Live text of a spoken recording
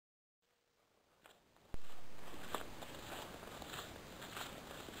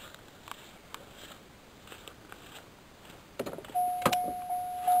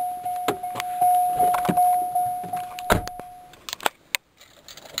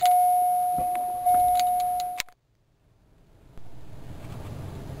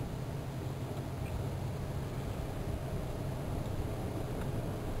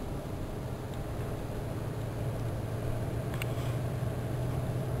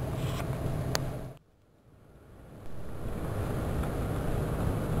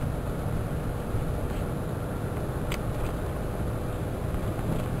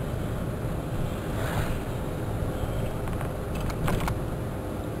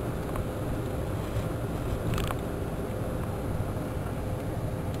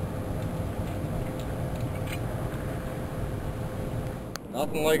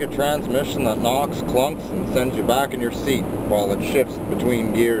Nothing like a transmission that knocks, clunks, and sends you back in your seat while it shifts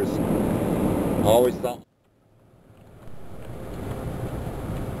between gears. Always thought.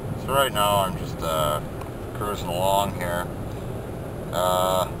 So right now I'm just cruising along here,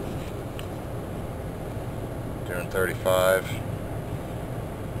 doing 35.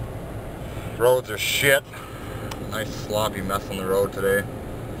 Roads are shit. Nice sloppy mess on the road today.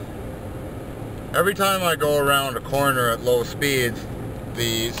 Every time I go around a corner at low speeds,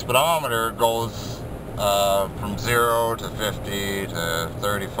 the speedometer goes from 0 to 50 to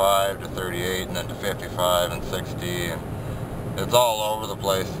 35 to 38 and then to 55 and 60, and it's all over the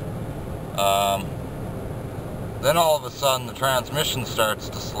place. Then all of a sudden the transmission starts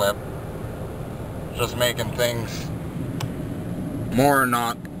to slip, just making things more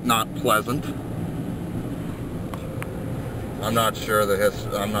not pleasant. I'm not sure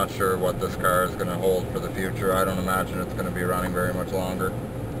what this car is going to hold for the future. I don't imagine it's going to be running very much longer.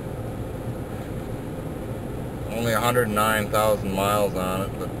 Only 109,000 miles on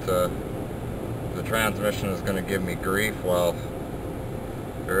it, but the transmission is going to give me grief. Well,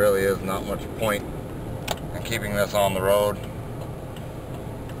 there really is not much point in keeping this on the road.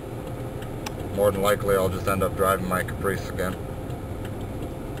 More than likely I'll just end up driving my Caprice again.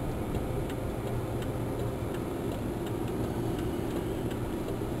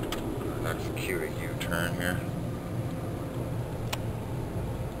 Execute a U-turn here.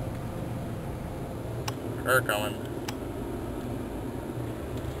 Car coming.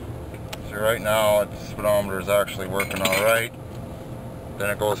 So right now the speedometer is actually working alright. Then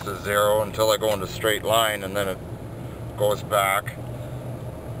it goes to 0 until I go into straight line, and then it goes back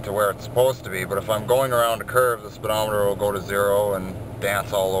to where it's supposed to be. But if I'm going around a curve, the speedometer will go to 0 and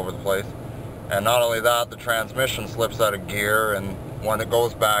dance all over the place. And not only that, the transmission slips out of gear, and when it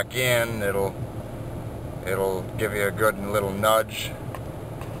goes back in, it'll give you a good little nudge.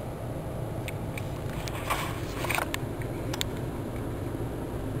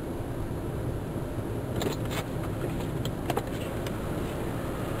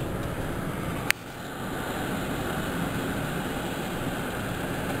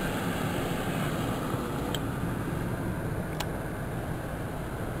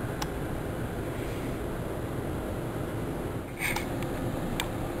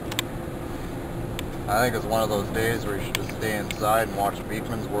 I think it's one of those days where you should just stay inside and watch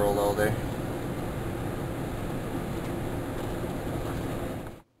Beekman's World all day.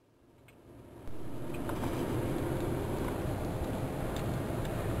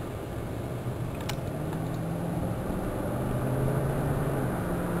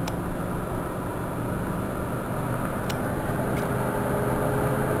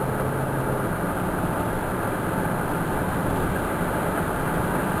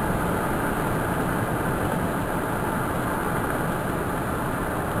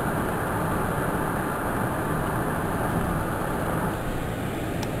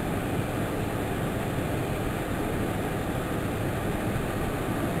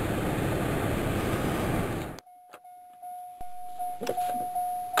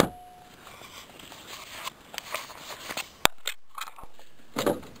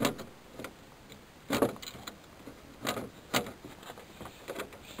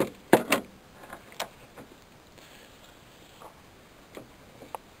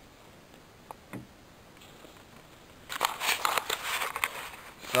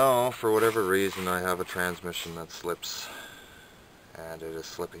 So, for whatever reason, I have a transmission that slips, and it is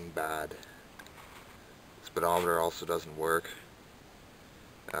slipping bad. Speedometer also doesn't work.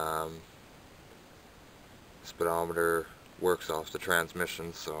 Speedometer works off the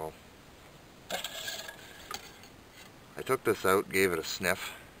transmission, so I took this out, gave it a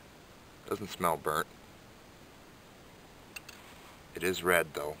sniff. Doesn't smell burnt. It is red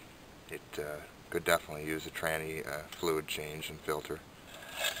though. It could definitely use a tranny fluid change and filter.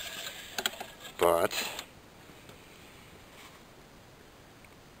 But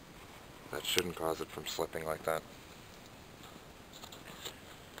that shouldn't cause it from slipping like that.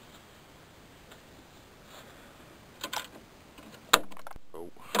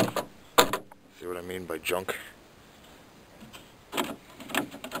 Oh, see what I mean by junk? I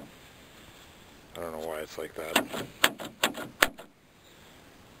don't know why it's like that.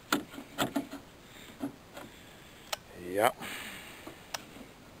 Yep.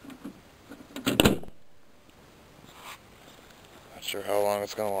 Not sure how long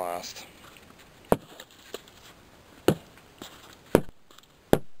it's gonna last.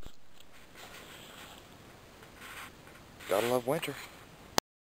 Gotta love winter.